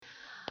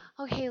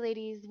Okay,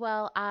 ladies.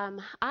 Well,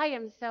 I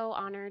am so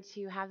honored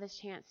to have this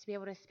chance to be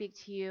able to speak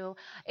to you.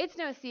 It's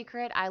no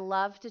secret, I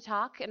love to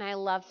talk and I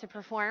love to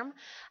perform,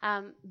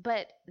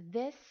 but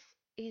this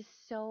is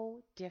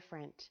so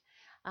different.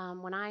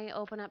 When I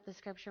open up the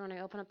scripture, when I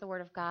open up the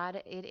Word of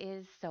God, it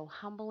is so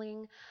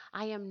humbling.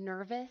 I am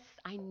nervous.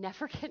 I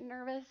never get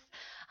nervous.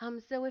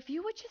 So if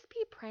you would just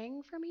be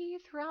praying for me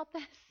throughout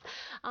this,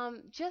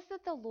 just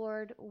that the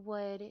Lord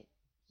would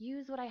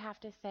use what I have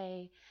to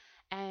say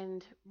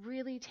and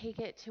really take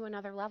it to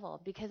another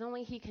level because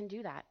only He can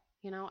do that.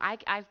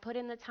 I've put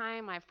in the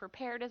time, I've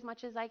prepared as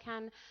much as I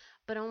can,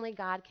 but only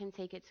God can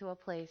take it to a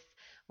place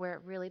where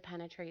it really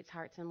penetrates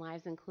hearts and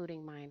lives,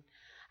 including mine.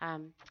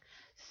 Um,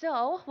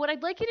 so, what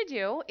I'd like you to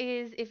do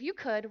is, if you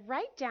could,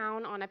 write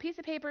down on a piece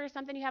of paper,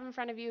 something you have in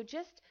front of you,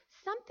 just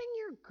something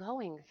you're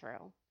going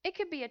through. It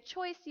could be a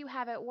choice you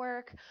have at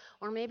work,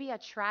 or maybe a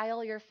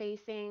trial you're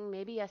facing,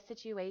 maybe a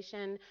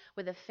situation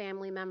with a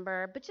family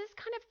member, but just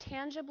kind of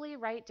tangibly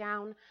write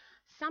down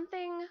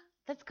something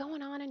that's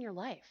going on in your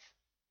life.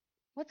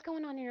 What's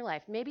going on in your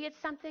life? Maybe it's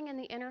something in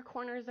the inner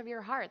corners of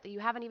your heart that you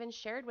haven't even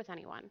shared with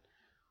anyone.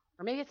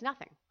 Or maybe it's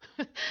nothing.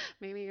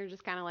 Maybe you're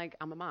just kind of like,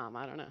 I'm a mom,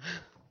 I don't know.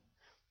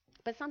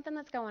 But something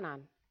that's going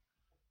on.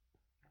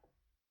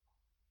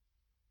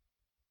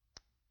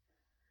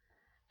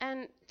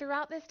 And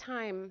throughout this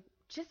time,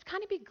 just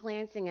kind of be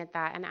glancing at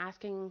that and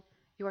asking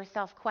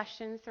yourself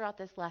questions throughout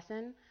this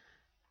lesson.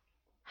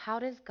 How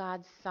does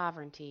God's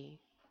sovereignty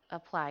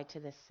apply to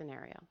this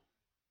scenario?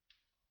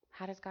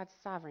 How does God's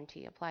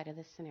sovereignty apply to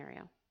this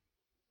scenario?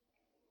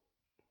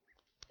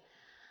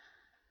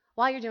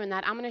 While you're doing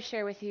that, I'm going to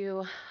share with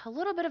you a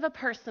little bit of a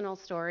personal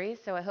story,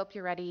 so I hope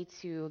you're ready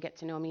to get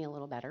to know me a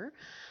little better.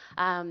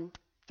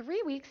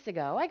 3 weeks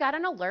ago, I got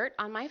an alert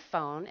on my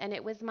phone, and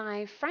it was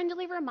my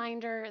friendly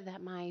reminder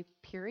that my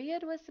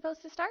period was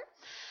supposed to start.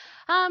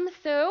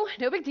 So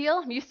no big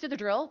deal. I'm used to the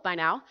drill by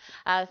now.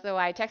 So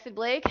I texted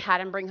Blake,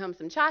 had him bring home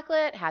some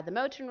chocolate, had the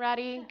Motrin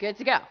ready, good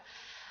to go.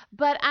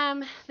 But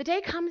the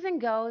day comes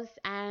and goes,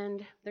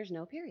 and there's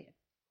no period.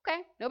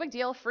 Okay, no big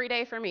deal. Free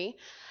day for me.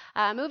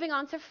 Moving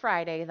on to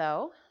Friday,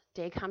 though.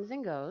 Day comes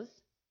and goes.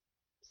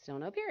 Still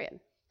no period.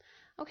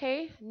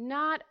 Okay,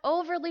 not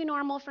overly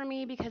normal for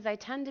me because I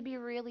tend to be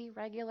really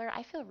regular.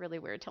 I feel really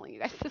weird telling you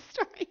guys this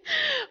story,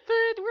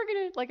 but we're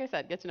gonna, like I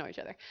said, get to know each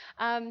other.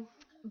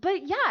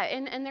 But yeah,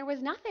 and there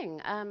was nothing.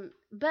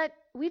 But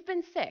we've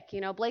been sick.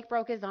 Blake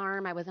broke his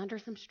arm. I was under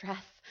some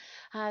stress,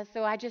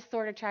 so I just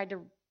sort of tried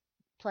to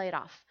play it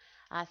off.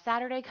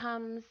 Saturday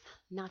comes,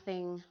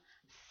 nothing.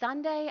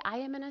 Sunday, I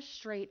am in a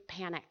straight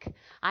panic.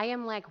 I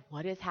am like,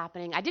 what is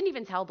happening? I didn't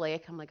even tell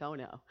Blake. I'm like, oh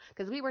no,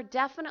 because we were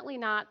definitely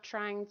not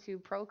trying to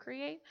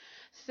procreate.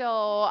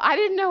 So I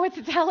didn't know what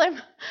to tell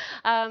him.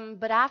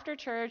 But after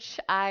church,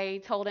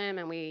 I told him,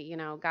 and we,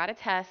 got a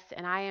test,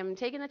 and I am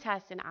taking the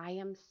test, and I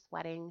am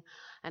sweating,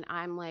 and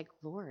I'm like,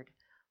 Lord,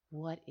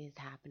 what is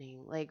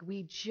happening? Like,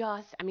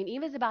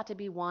 Eva's about to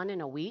be 1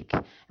 in a week,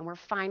 and we're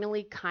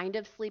finally kind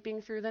of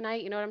sleeping through the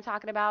night. You know what I'm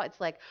talking about?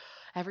 It's like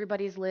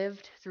everybody's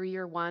lived through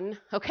year one,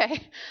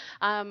 okay?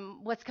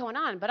 What's going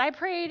on? But I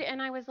prayed,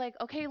 and I was like,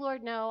 okay,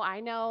 Lord, no, I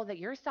know that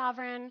you're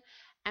sovereign,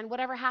 and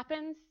whatever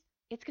happens,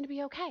 it's going to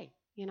be okay.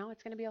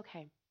 It's going to be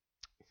okay.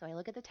 So I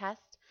look at the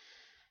test,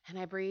 and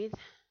I breathe,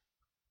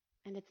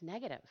 and it's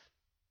negative.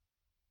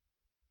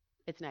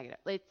 It's negative.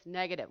 It's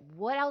negative.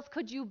 What else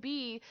could you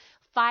be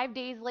 5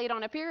 days late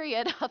on a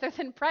period other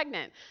than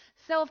pregnant?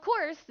 So, of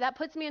course, that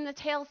puts me in the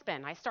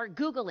tailspin. I start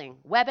Googling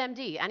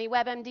WebMD. Any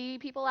WebMD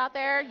people out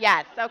there?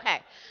 Yes. Okay.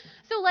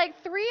 So, like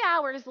 3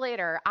 hours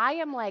later, I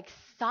am like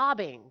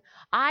sobbing.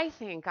 I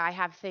think I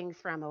have things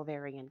from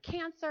ovarian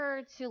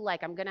cancer to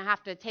like I'm going to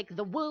have to take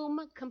the womb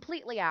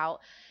completely out.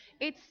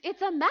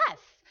 It's a mess.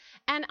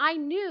 And I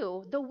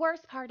knew the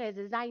worst part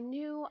is I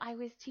knew I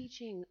was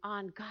teaching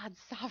on God's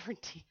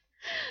sovereignty.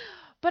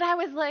 But I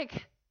was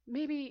like,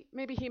 maybe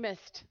he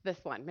missed this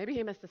one. Maybe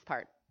he missed this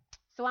part.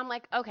 So I'm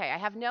like, okay, I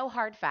have no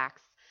hard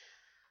facts.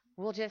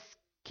 We'll just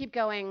keep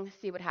going,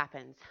 see what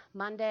happens.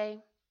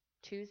 Monday,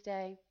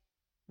 Tuesday,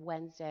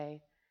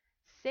 Wednesday,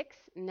 6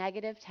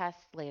 negative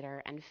tests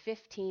later, and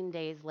 15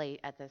 days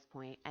late at this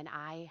point, and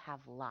I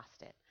have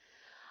lost it.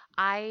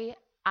 I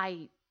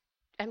I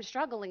am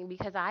struggling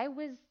because I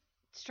was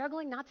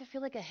struggling not to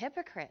feel like a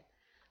hypocrite.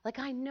 Like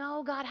I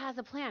know God has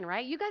a plan,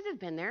 right? You guys have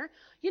been there.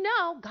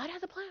 God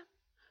has a plan.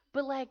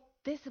 But like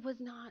this was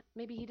not,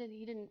 maybe he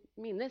didn't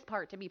mean this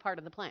part to be part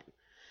of the plan.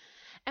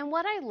 And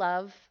what I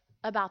love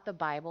about the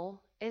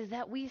Bible is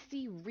that we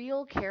see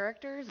real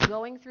characters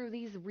going through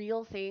these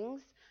real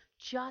things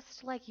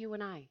just like you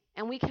and I,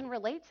 and we can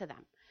relate to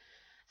them.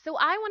 So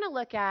I want to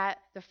look at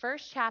the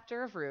first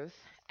chapter of Ruth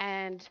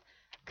and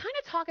kind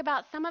of talk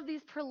about some of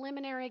these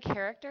preliminary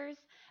characters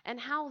and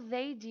how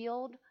they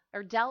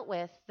dealt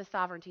with the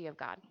sovereignty of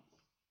God.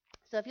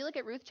 So if you look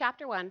at Ruth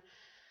chapter 1,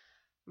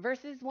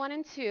 verses 1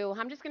 and 2,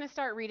 I'm just going to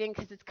start reading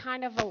because it's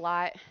kind of a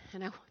lot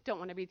and I don't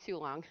want to be too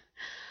long.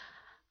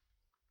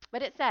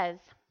 But it says,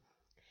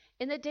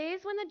 In the days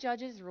when the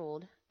judges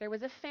ruled, there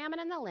was a famine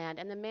in the land,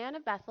 and the man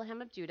of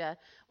Bethlehem of Judah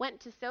went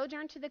to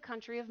sojourn to the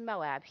country of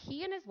Moab,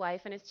 he and his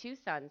wife and his 2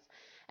 sons.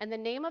 And the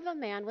name of the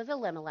man was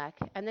Elimelech,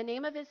 and the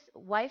name of his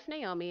wife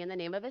Naomi, and the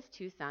name of his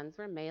 2 sons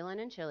were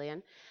Mahlon and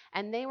Chilion,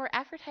 and they were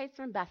Ephrathites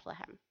from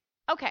Bethlehem.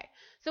 Okay,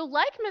 so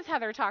like Ms.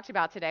 Heather talked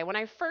about today, when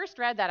I first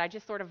read that, I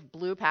just sort of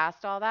blew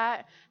past all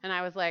that, and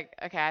I was like,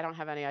 okay, I don't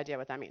have any idea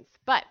what that means.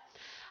 But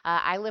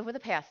I live with a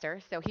pastor,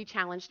 so he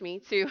challenged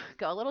me to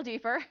go a little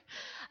deeper.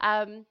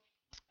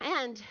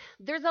 And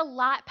there's a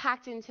lot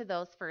packed into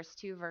those first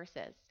 2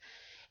 verses.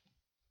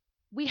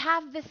 We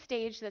have this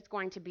stage that's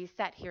going to be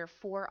set here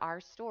for our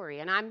story.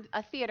 And I'm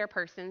a theater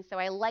person, so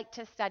I like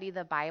to study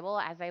the Bible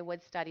as I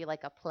would study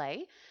like a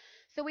play.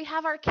 So we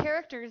have our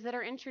characters that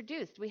are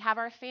introduced. We have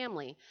our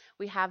family.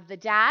 We have the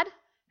dad,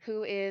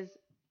 who is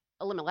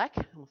Elimelech.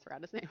 I almost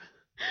forgot his name.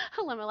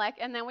 Elimelech.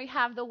 And then we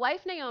have the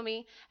wife,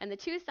 Naomi, and the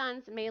 2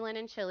 sons, Mahlon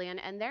and Chilion,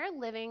 and they're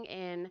living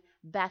in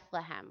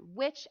Bethlehem,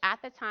 which at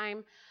the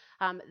time,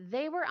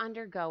 they were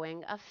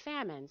undergoing a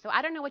famine. So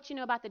I don't know what you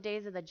know about the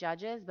days of the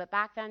judges, but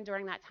back then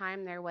during that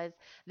time there was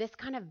this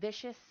kind of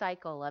vicious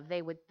cycle of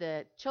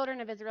the children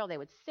of Israel, they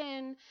would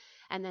sin,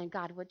 and then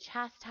God would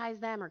chastise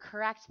them or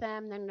correct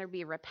them. Then there'd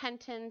be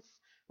repentance,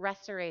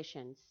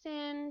 restoration,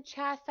 sin,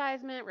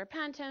 chastisement,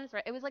 repentance.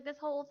 Right? It was like this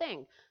whole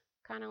thing,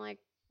 kind of like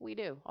we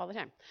do all the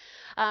time.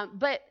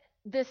 But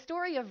the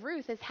story of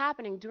Ruth is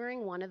happening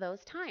during one of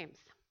those times.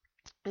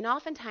 And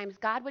oftentimes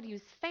God would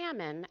use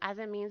famine as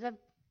a means of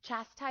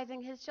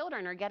chastising his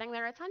children or getting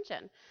their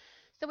attention.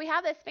 So we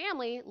have this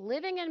family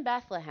living in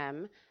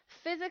Bethlehem,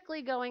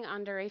 physically going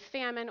under a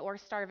famine or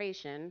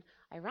starvation.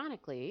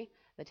 Ironically,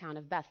 the town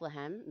of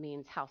Bethlehem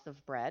means house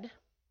of bread.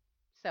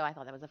 So I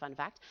thought that was a fun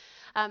fact.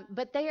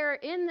 But they are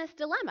in this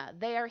dilemma.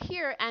 They are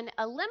here, and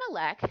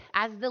Elimelech,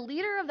 as the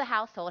leader of the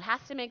household, has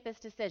to make this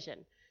decision.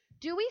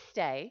 Do we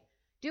stay?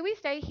 Do we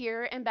stay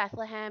here in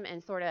Bethlehem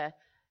and sort of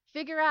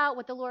figure out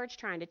what the Lord's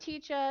trying to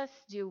teach us?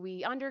 Do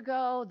we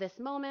undergo this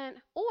moment?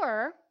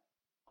 Or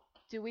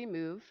do we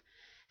move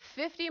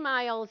 50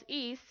 miles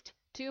east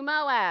to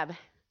Moab?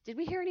 Did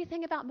we hear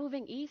anything about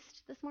moving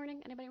east this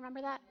morning? Anybody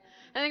remember that?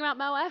 Anything about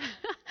Moab?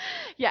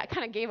 Yeah, it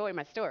kind of gave away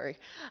my story.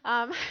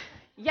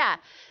 Yeah,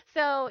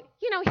 so,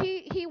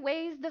 he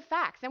weighs the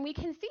facts, and we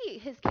can see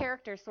his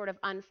character sort of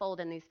unfold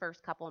in these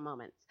first couple of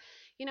moments.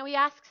 He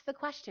asks the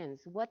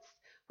questions, what's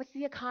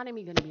the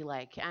economy going to be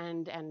like,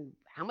 and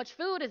how much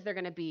food is there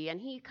going to be?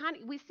 And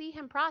we see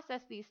him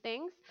process these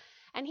things,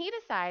 and he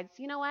decides,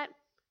 you know what?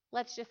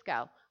 Let's just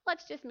go.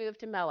 Let's just move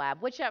to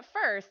Moab, which at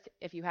first,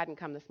 if you hadn't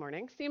come this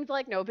morning, seemed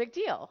like no big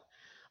deal.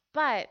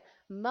 But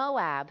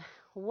Moab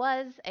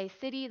was a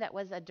city that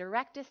was a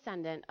direct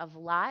descendant of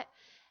Lot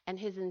and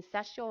his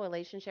incestual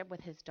relationship with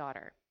his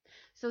daughter.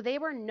 So they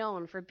were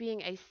known for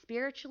being a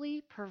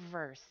spiritually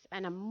perverse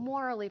and a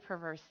morally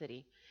perverse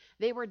city.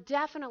 They were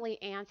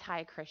definitely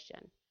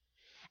anti-Christian.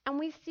 And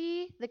we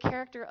see the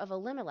character of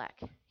Elimelech.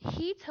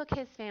 He took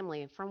his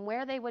family from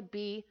where they would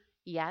be,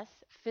 yes,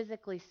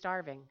 physically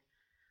starving,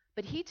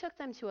 but he took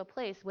them to a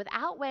place,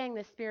 without weighing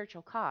the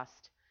spiritual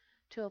cost,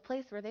 to a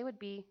place where they would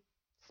be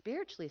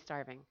spiritually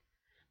starving.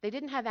 They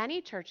didn't have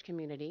any church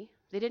community.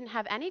 They didn't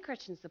have any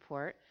Christian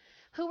support.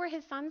 Who were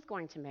his sons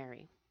going to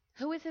marry?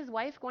 Who is his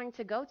wife going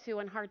to go to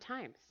in hard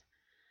times?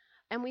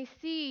 And we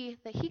see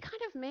that he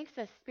kind of makes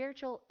a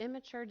spiritual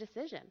immature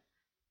decision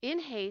in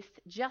haste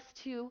just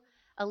to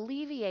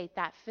alleviate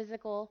that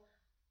physical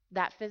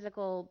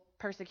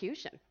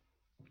persecution.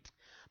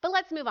 But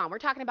let's move on. We're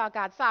talking about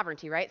God's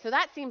sovereignty, right? So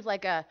that seems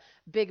like a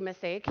big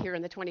mistake here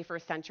in the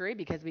 21st century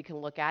because we can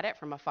look at it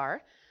from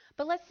afar.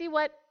 But let's see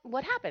what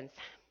happens.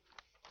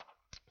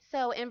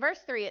 So in verse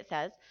 3 it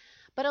says,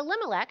 "But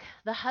Elimelech,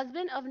 the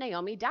husband of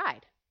Naomi,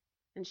 died,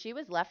 and she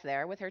was left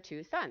there with her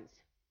 2 sons."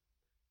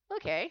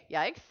 Okay,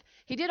 yikes.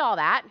 He did all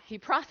that. He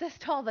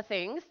processed all the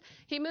things.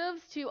 He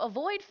moves to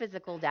avoid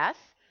physical death,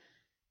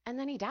 and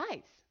then he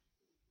dies.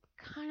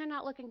 Kind of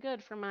not looking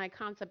good for my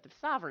concept of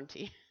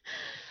sovereignty.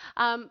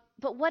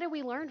 But what do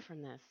we learn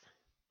from this?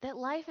 That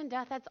life and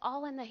death, that's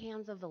all in the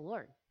hands of the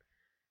Lord.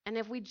 And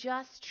if we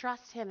just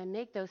trust him and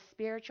make those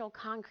spiritual,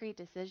 concrete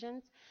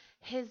decisions,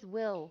 his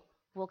will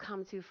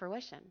come to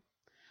fruition.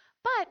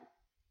 But,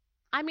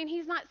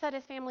 he's not set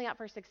his family up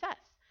for success.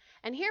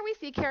 And here we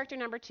see character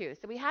number 2.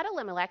 So we had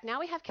Elimelech. Now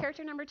we have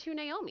character number 2,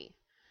 Naomi.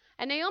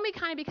 And Naomi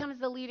kind of becomes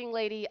the leading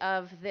lady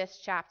of this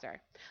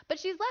chapter. But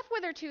she's left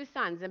with her 2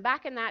 sons. And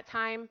back in that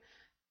time,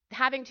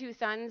 having 2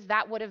 sons,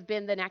 that would have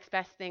been the next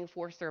best thing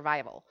for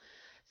survival.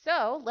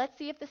 So let's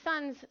see if the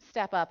sons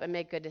step up and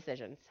make good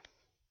decisions.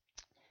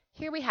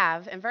 Here we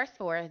have, in verse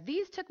 4,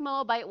 "These took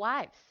Moabite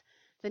wives,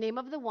 the name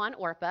of the one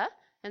Orpah,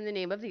 and the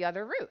name of the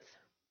other Ruth."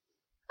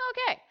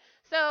 Okay,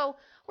 so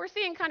we're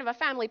seeing kind of a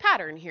family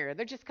pattern here.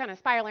 They're just kind of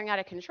spiraling out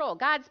of control.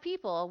 God's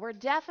people were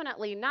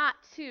definitely not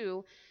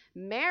to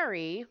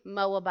marry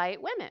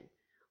Moabite women.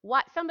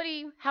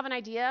 Somebody have an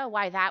idea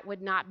why that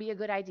would not be a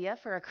good idea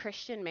for a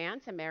Christian man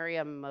to marry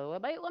a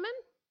Moabite woman?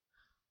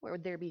 Where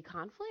would there be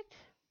conflict?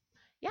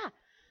 Yeah,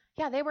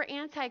 Yeah, they were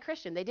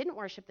anti-Christian. They didn't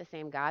worship the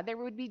same God. There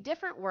would be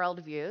different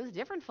worldviews,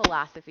 different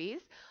philosophies,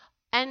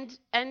 and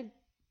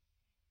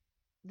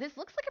this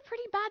looks like a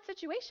pretty bad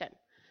situation.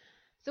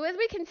 So as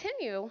we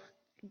continue,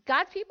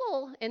 God's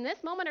people in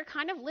this moment are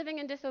kind of living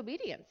in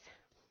disobedience.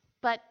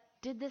 But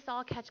did this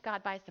all catch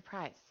God by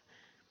surprise?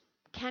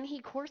 Can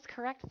he course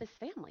correct this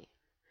family?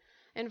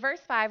 In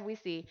verse 5, we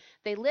see,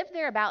 they lived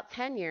there about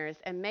 10 years,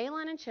 and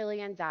Mahlon and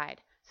Chilion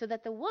died, so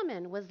that the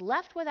woman was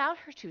left without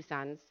her 2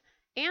 sons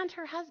and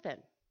her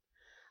husband.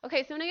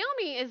 Okay, so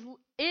Naomi is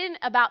in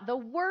about the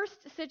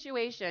worst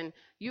situation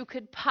you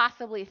could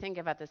possibly think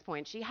of at this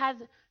point. She has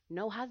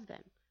no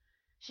husband.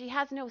 She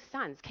has no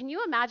sons. Can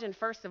you imagine,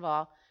 first of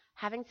all,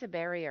 having to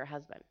bury your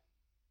husband?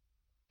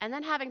 And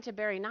then having to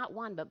bury not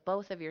one, but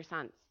both of your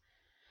sons.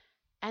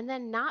 And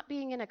then not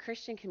being in a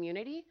Christian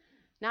community,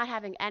 not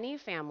having any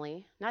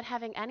family, not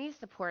having any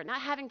support, not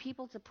having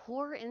people to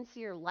pour into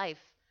your life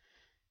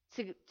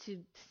to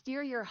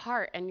steer your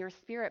heart and your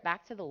spirit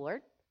back to the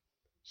Lord.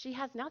 She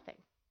has nothing.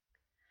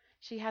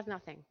 She has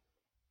nothing.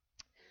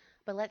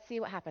 But let's see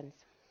what happens.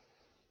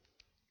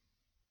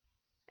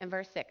 In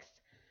verse 6,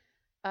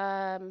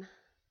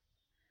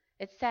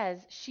 it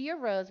says, she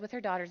arose with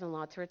her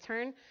daughters-in-law to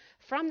return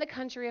from the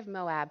country of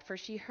Moab, for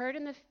she heard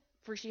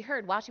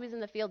while she was in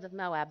the fields of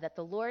Moab that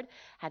the Lord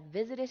had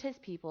visited his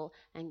people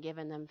and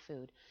given them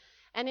food.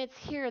 And it's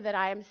here that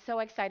I am so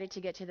excited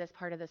to get to this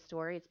part of the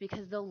story. It's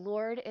because the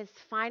Lord is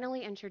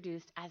finally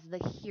introduced as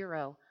the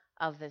hero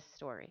of this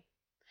story.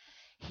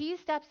 He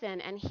steps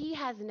in and he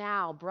has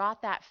now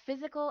brought that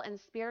physical and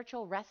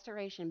spiritual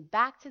restoration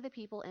back to the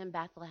people in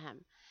Bethlehem.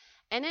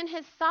 And in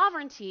his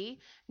sovereignty,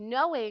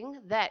 knowing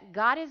that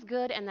God is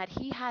good and that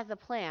he has a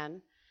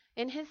plan,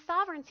 in his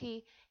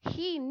sovereignty,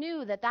 he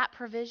knew that that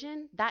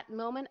provision, that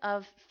moment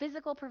of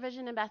physical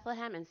provision in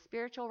Bethlehem and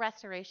spiritual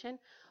restoration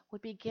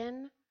would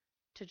begin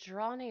to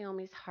draw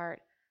Naomi's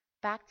heart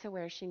back to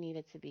where she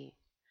needed to be,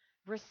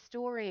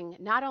 restoring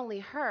not only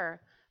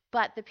her,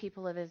 but the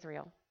people of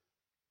Israel.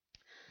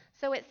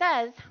 So it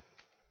says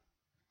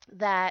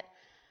that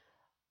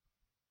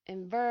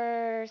in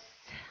verse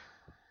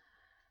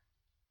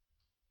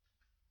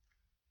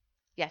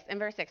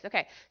 6.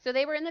 Okay, so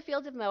they were in the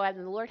fields of Moab,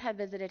 and the Lord had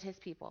visited his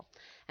people,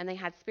 and they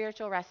had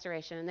spiritual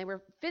restoration, and they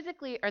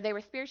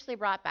were spiritually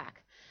brought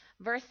back.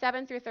 Verse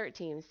 7 through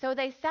 13. So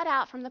they set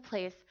out from the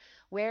place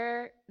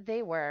where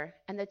they were,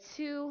 and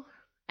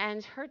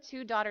her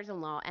 2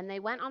 daughters-in-law, and they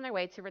went on their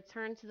way to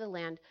return to the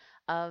land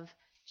of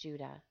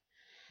Judah.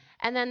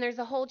 And then there's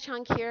a whole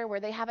chunk here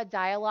where they have a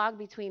dialogue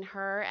between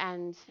her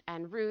and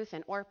Ruth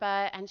and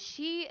Orpah, and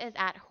she is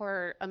at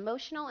her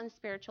emotional and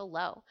spiritual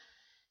low.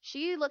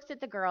 She looks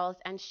at the girls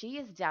and she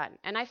is done.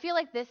 And I feel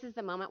like this is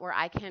the moment where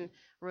I can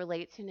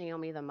relate to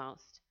Naomi the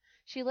most.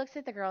 She looks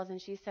at the girls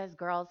and she says,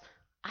 girls,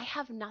 I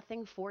have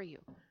nothing for you.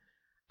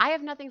 I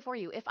have nothing for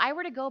you. If I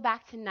were to go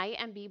back tonight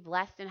and be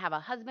blessed and have a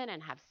husband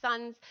and have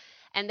sons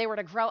and they were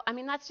to grow,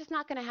 that's just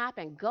not going to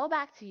happen. Go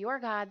back to your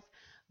gods.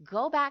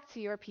 Go back to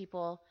your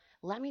people.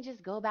 Let me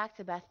just go back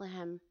to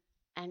Bethlehem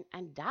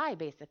and die,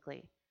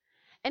 basically.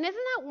 And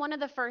isn't that one of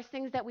the first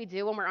things that we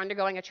do when we're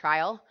undergoing a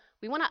trial?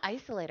 We want to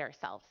isolate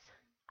ourselves.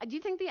 Do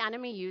you think the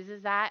enemy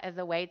uses that as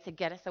a way to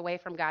get us away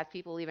from God's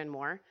people even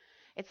more?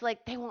 It's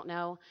like, they won't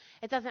know.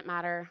 It doesn't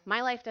matter.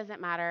 My life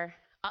doesn't matter.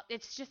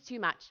 It's just too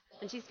much.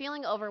 And she's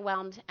feeling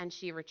overwhelmed and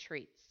she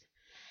retreats.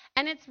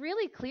 And it's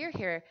really clear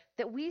here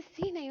that we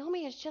see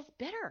Naomi is just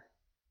bitter.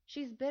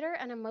 She's bitter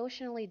and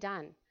emotionally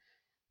done.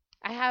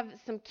 I have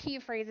some key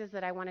phrases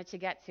that I wanted to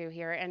get to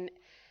here. And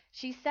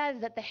she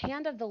says that the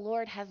hand of the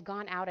Lord has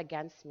gone out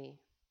against me.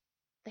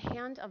 The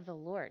hand of the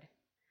Lord.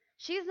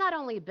 She's not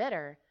only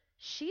bitter,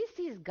 she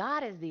sees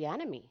God as the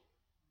enemy.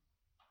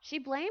 She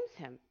blames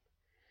him.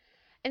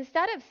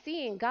 Instead of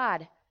seeing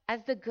God as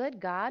the good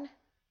God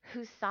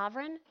who's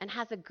sovereign and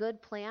has a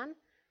good plan,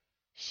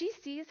 she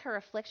sees her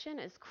affliction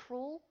as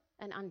cruel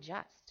and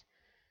unjust.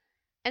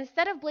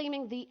 Instead of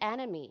blaming the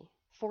enemy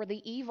for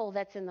the evil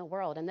that's in the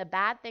world and the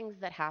bad things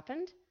that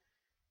happened,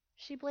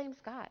 she blames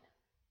God.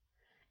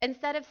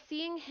 Instead of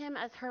seeing him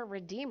as her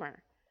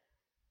redeemer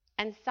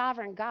and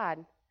sovereign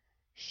God,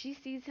 she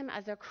sees him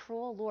as a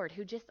cruel Lord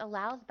who just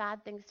allows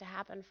bad things to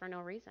happen for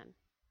no reason.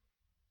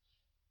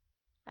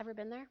 Ever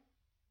been there?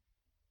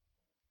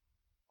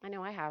 I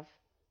know I have.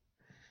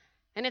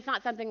 And it's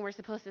not something we're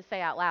supposed to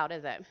say out loud,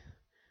 is it?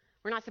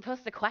 We're not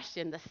supposed to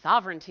question the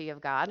sovereignty of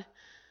God,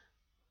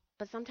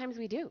 but sometimes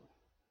we do.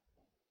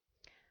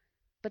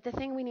 But the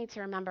thing we need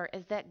to remember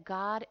is that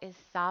God is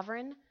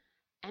sovereign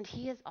and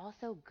he is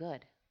also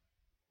good.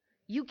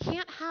 You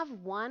can't have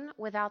one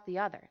without the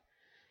other.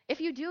 If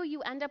you do,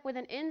 you end up with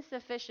an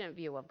insufficient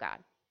view of God.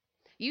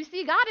 You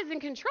see God is in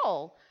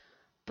control,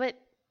 but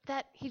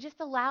that he just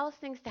allows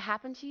things to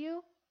happen to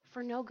you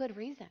for no good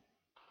reason.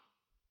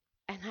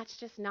 And that's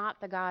just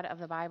not the God of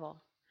the Bible.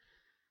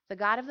 The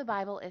God of the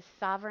Bible is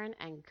sovereign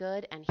and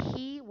good, and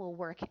he will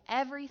work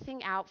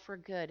everything out for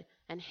good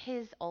and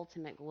his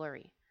ultimate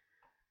glory.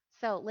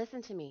 So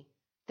listen to me.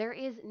 There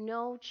is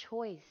no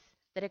choice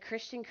that a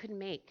Christian could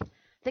make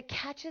that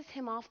catches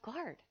him off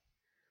guard.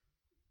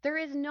 There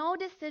is no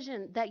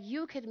decision that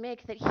you could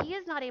make that he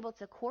is not able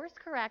to course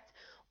correct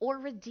or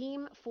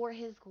redeem for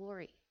his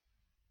glory.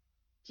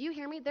 Do you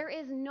hear me? There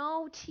is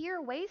no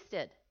tear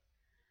wasted.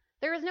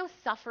 There is no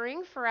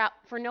suffering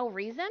for no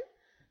reason.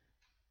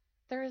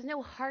 There is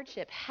no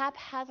hardship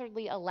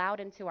haphazardly allowed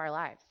into our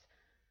lives.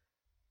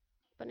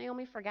 But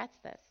Naomi forgets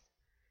this.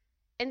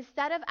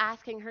 Instead of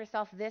asking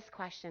herself this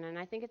question, and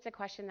I think it's a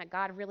question that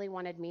God really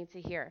wanted me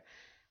to hear,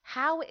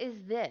 how is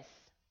this,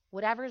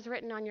 whatever's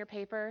written on your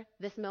paper,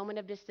 this moment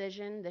of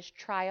decision, this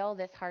trial,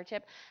 this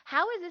hardship,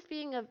 how is this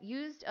being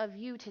used of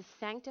you to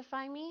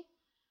sanctify me,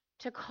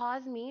 to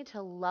cause me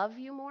to love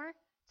you more,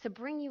 to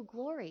bring you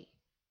glory?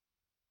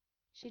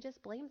 She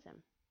just blames him.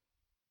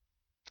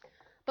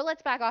 But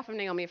let's back off of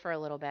Naomi for a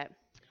little bit.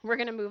 We're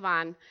going to move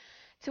on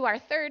to our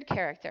third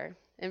character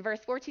in verse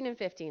 14 and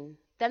 15.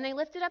 Then they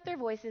lifted up their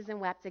voices and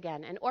wept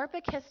again, and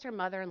Orpah kissed her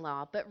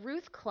mother-in-law, but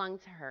Ruth clung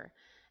to her.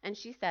 And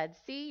she said,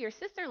 "See, your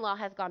sister-in-law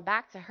has gone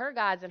back to her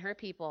gods and her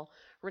people.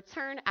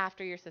 Return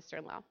after your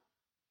sister-in-law."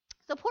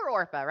 So poor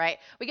Orpah, right?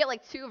 We get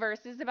like 2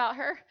 verses about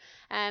her,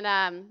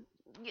 and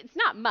it's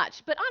not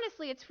much, but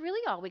honestly, it's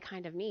really all we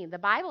kind of need. The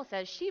Bible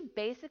says she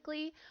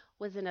basically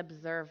was an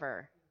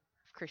observer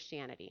of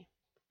Christianity.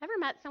 Ever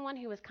met someone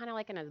who was kind of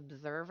like an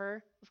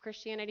observer of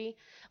Christianity?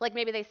 Like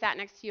maybe they sat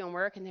next to you in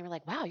work and they were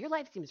like, "Wow, your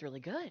life seems really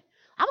good.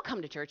 I'll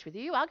come to church with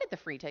you. I'll get the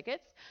free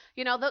tickets."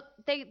 You know,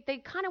 they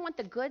kind of want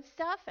the good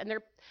stuff, and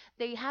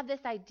they have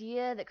this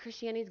idea that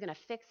Christianity is going to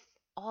fix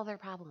all their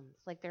problems,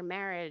 like their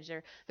marriage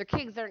or their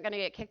kids aren't going to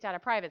get kicked out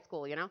of private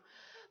school, you know?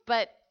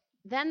 But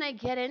then they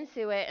get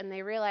into it and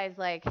they realize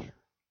like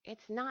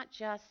it's not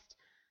just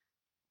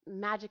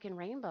magic and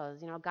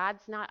rainbows. You know,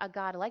 God's not a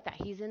God like that.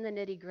 He's in the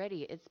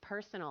nitty-gritty. It's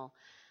personal.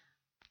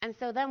 And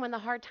so then when the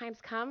hard times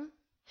come,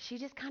 she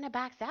just kind of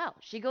backs out.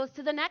 She goes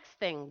to the next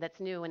thing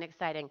that's new and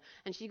exciting,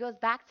 and she goes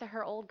back to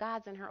her old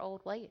gods and her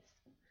old ways.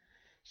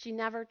 She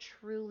never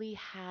truly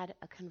had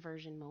a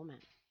conversion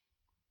moment.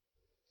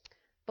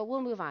 But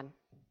we'll move on.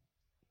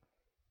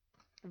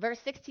 Verse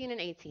 16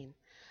 and 18.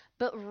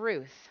 But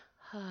Ruth,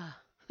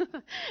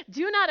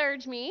 do not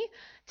urge me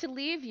to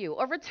leave you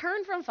or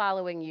return from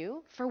following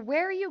you, for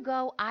where you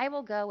go, I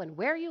will go, and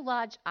where you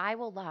lodge, I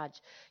will lodge.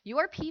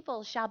 Your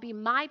people shall be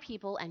my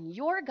people, and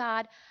your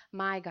God,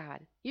 my God.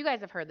 You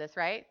guys have heard this,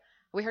 right?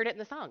 We heard it in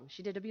the song.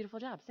 She did a beautiful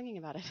job singing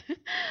about it.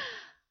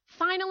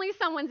 Finally,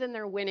 someone's in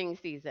their winning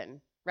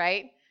season,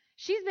 right?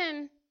 She's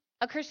been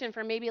a Christian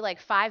for maybe like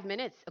 5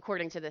 minutes,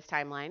 according to this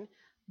timeline.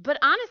 But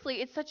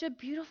honestly, it's such a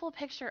beautiful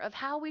picture of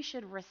how we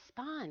should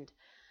respond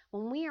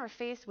when we are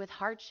faced with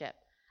hardship.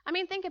 I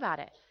mean, think about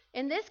it.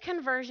 In this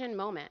conversion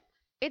moment,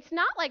 it's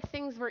not like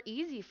things were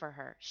easy for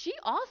her. She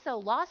also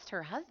lost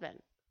her husband,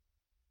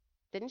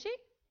 didn't she?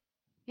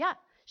 Yeah.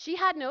 She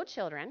had no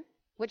children,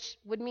 which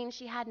would mean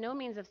she had no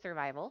means of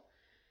survival.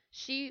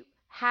 She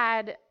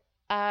had,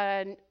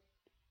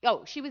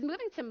 she was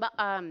moving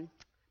to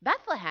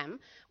Bethlehem,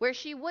 where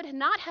she would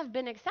not have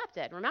been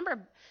accepted.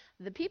 Remember,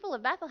 the people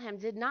of Bethlehem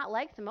did not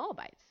like the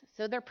Moabites,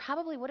 so there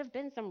probably would have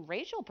been some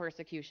racial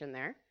persecution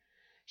there.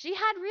 She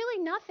had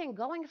really nothing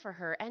going for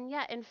her, and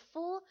yet in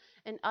full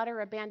and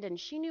utter abandon,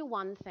 she knew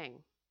one thing.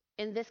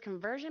 In this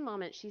conversion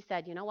moment, she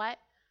said, "You know what?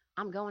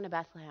 I'm going to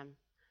Bethlehem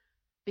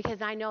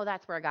because I know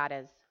that's where God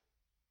is,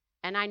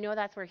 and I know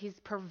that's where he's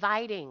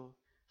providing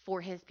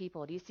for his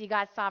people." Do you see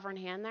God's sovereign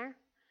hand there?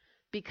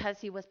 Because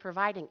he was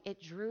providing,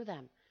 it drew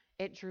them.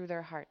 It drew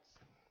their hearts.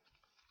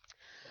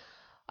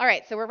 All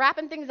right, so we're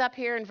wrapping things up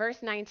here in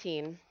verse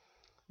 19.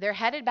 They're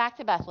headed back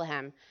to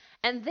Bethlehem,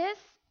 and this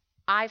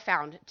I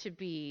found to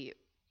be,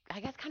 I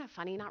guess, kind of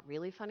funny, not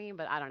really funny,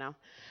 but I don't know.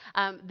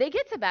 They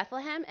get to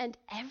Bethlehem, and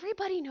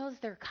everybody knows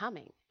they're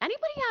coming.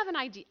 Anybody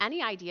have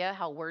any idea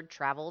how word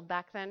traveled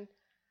back then?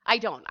 I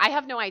don't. I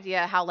have no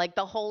idea how, like,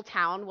 the whole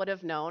town would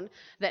have known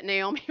that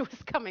Naomi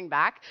was coming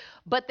back,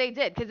 but they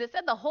did, because it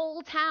said the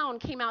whole town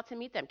came out to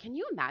meet them. Can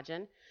you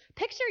imagine?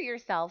 Picture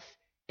yourself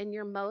in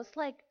your most,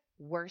 like,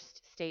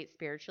 worst state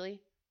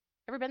spiritually.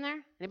 Ever been there?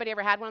 Anybody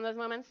ever had one of those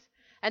moments?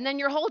 And then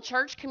your whole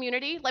church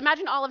community,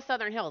 imagine all of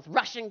Southern Hills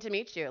rushing to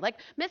meet you. Like,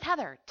 "Miss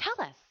Heather, tell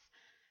us,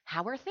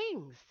 how are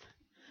things?"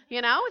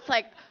 You know, it's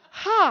like,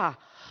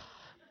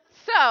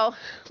 So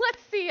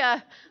let's see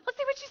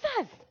what she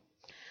says.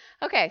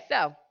 Okay,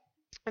 so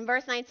in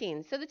verse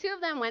 19, so the 2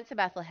 of them went to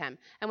Bethlehem,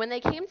 and when they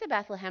came to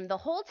Bethlehem, the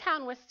whole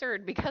town was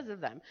stirred because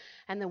of them.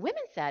 And the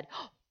women said,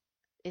 "Oh,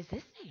 is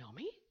this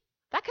Naomi?"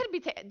 That could be,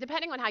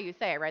 depending on how you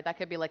say it, right? That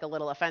could be like a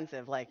little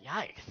offensive, like,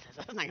 "Yikes, is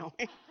this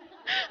Naomi?"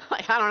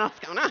 Like, I don't know what's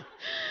going on.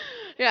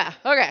 Yeah,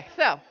 okay,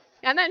 so,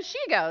 and then she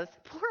goes,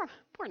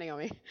 poor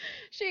Naomi.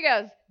 She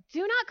goes,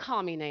 "Do not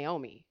call me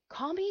Naomi.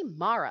 Call me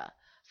Mara,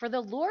 for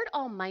the Lord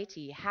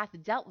Almighty hath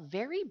dealt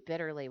very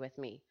bitterly with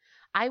me.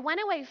 I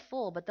went away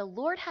full, but the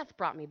Lord hath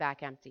brought me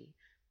back empty.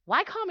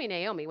 Why call me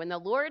Naomi when the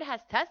Lord has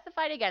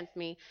testified against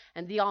me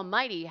and the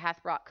Almighty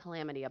hath brought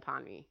calamity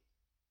upon me?"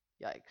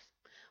 Yikes.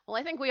 Well,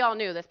 I think we all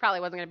knew this probably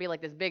wasn't going to be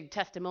like this big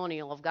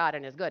testimonial of God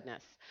and his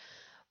goodness.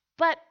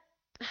 But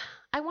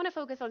I want to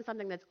focus on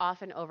something that's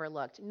often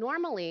overlooked.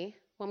 Normally,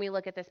 when we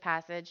look at this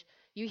passage,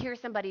 you hear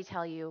somebody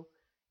tell you,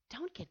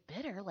 don't get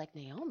bitter like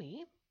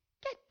Naomi.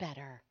 Get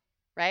better,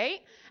 right?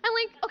 And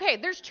like,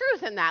 okay, there's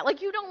truth in that.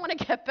 Like, you don't want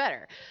to get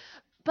better.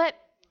 But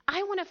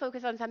I want to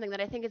focus on something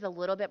that I think is a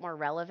little bit more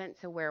relevant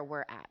to where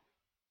we're at.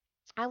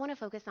 I want to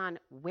focus on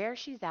where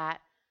she's at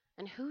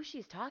and who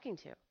she's talking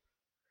to.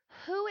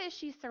 Who is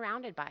she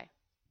surrounded by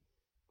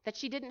that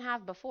she didn't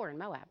have before in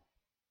Moab?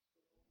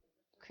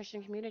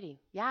 Christian community.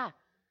 Yeah,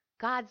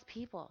 God's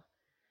people.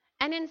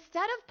 And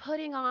instead of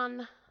putting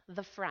on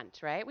the front,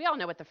 right? We all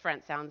know what the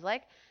front sounds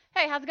like.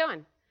 Hey, how's it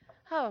going?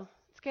 Oh,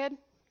 it's good.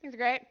 Things are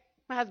great.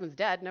 My husband's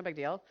dead. No big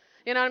deal.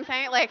 You know what I'm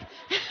saying? Like,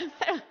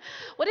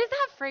 what is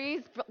that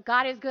phrase?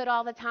 God is good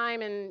all the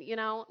time. And,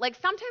 like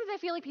sometimes I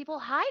feel like people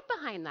hide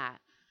behind that.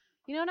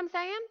 You know what I'm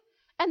saying?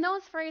 And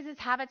those phrases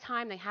have a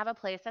time, they have a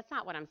place. That's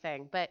not what I'm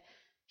saying. But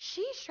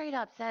she straight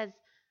up says,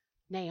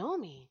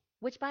 Naomi,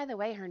 which, by the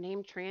way, her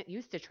name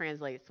used to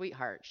translate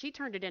sweetheart. She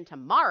turned it into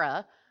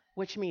Mara,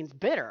 which means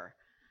bitter.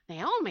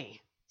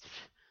 Naomi.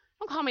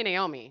 Don't call me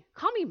Naomi.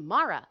 Call me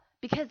Mara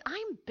because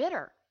I'm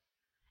bitter.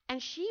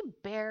 And she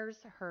bears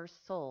her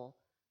soul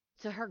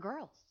to her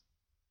girls,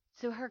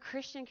 to her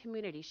Christian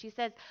community. She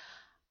says,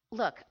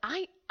 look,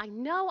 I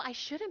know I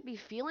shouldn't be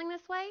feeling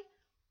this way,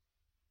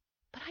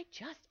 but I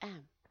just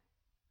am.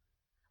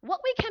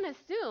 What we can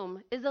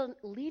assume is a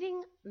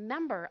leading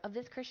member of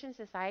this Christian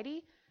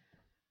society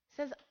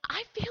says,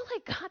 I feel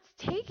like God's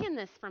taken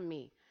this from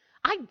me.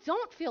 I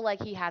don't feel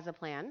like he has a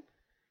plan.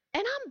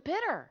 And I'm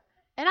bitter.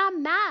 And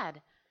I'm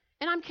mad.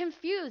 And I'm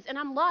confused. And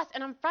I'm lost.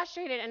 And I'm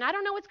frustrated. And I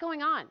don't know what's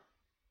going on.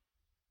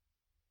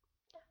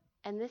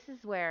 And this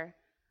is where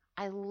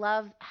I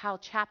love how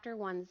chapter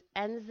 1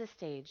 ends the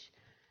stage,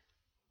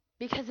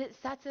 because it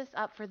sets us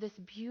up for this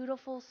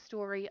beautiful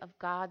story of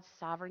God's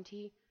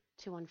sovereignty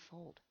to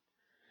unfold.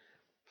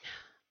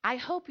 I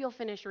hope you'll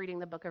finish reading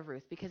the book of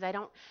Ruth, because I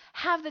don't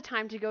have the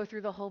time to go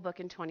through the whole book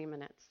in 20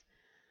 minutes.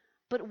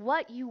 But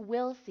what you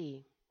will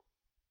see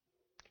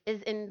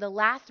is in the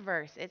last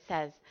verse, it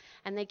says,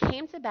 and they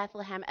came to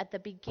Bethlehem at the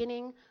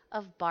beginning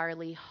of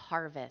barley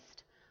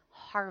harvest.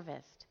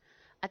 Harvest.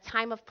 A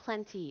time of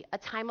plenty, a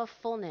time of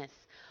fullness.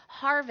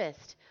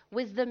 Harvest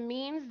was the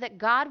means that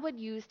God would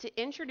use to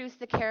introduce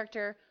the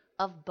character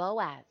of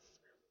Boaz.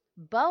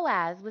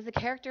 Boaz was a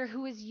character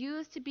who is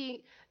used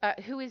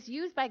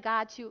by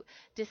God to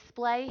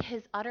display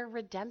his utter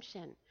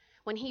redemption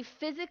when he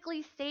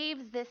physically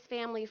saves this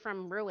family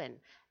from ruin,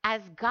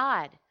 as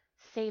God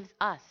saves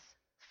us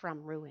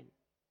from ruin.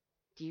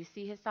 Do you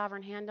see his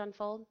sovereign hand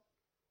unfold?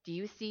 Do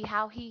you see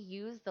how he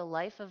used the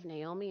life of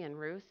Naomi and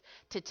Ruth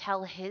to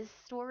tell his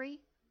story?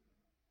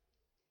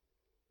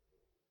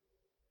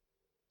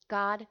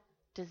 God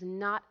does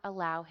not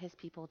allow his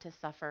people to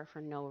suffer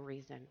for no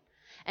reason.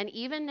 And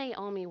even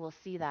Naomi will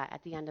see that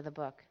at the end of the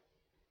book.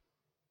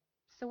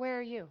 So where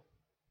are you?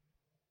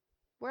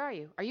 Where are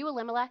you? Are you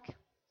Elimelech?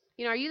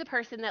 Are you the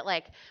person that,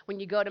 like, when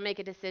you go to make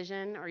a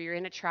decision or you're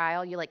in a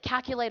trial, you like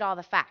calculate all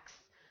the facts,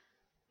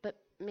 but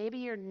maybe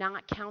you're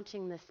not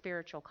counting the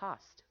spiritual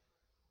cost?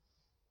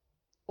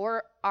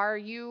 Or are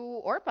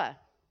you Orpah?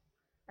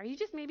 Are you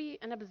just maybe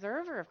an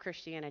observer of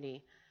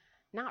Christianity,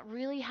 not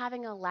really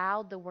having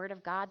allowed the word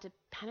of God to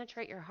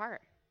penetrate your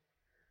heart?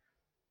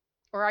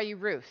 Or are you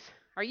Ruth?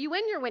 Are you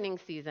in your winning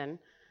season,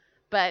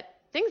 but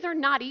things are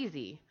not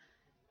easy,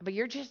 but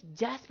you're just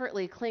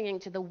desperately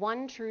clinging to the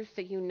one truth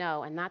that you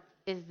know, and that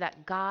is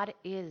that God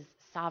is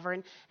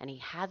sovereign and he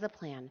has a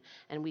plan,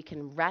 and we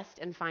can rest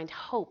and find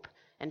hope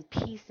and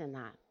peace in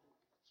that?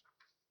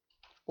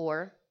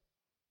 Or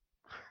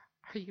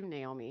are you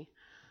Naomi?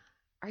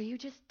 Are you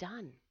just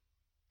done?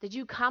 Did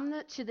you come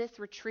to this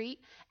retreat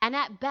and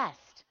at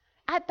best,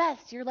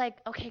 you're like,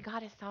 okay,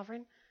 God is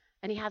sovereign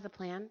and he has a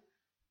plan.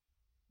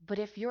 But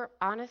if you're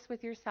honest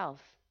with yourself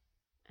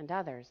and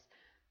others,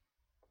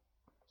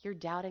 you're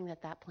doubting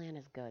that that plan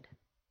is good.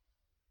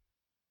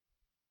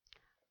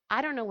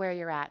 I don't know where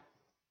you're at.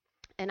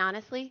 And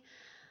honestly,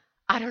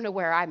 I don't know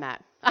where I'm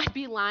at. I'd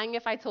be lying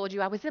if I told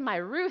you I was in my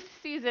Ruth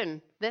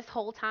season this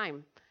whole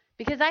time,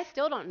 because I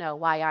still don't know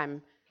why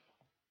I'm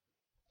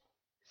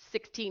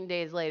 16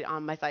 days late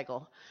on my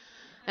cycle.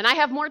 And I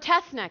have more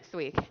tests next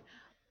week.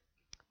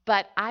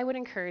 But I would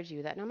encourage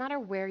you that no matter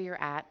where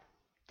you're at,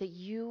 that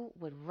you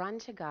would run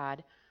to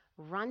God,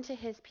 run to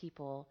his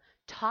people,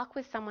 talk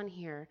with someone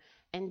here,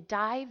 and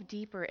dive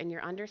deeper in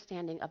your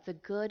understanding of the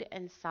good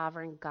and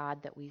sovereign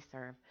God that we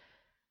serve.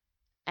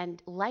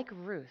 And like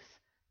Ruth,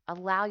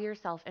 allow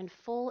yourself in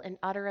full and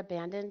utter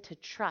abandon to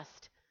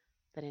trust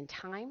that in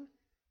time,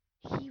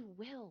 he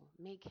will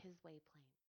make his way plain.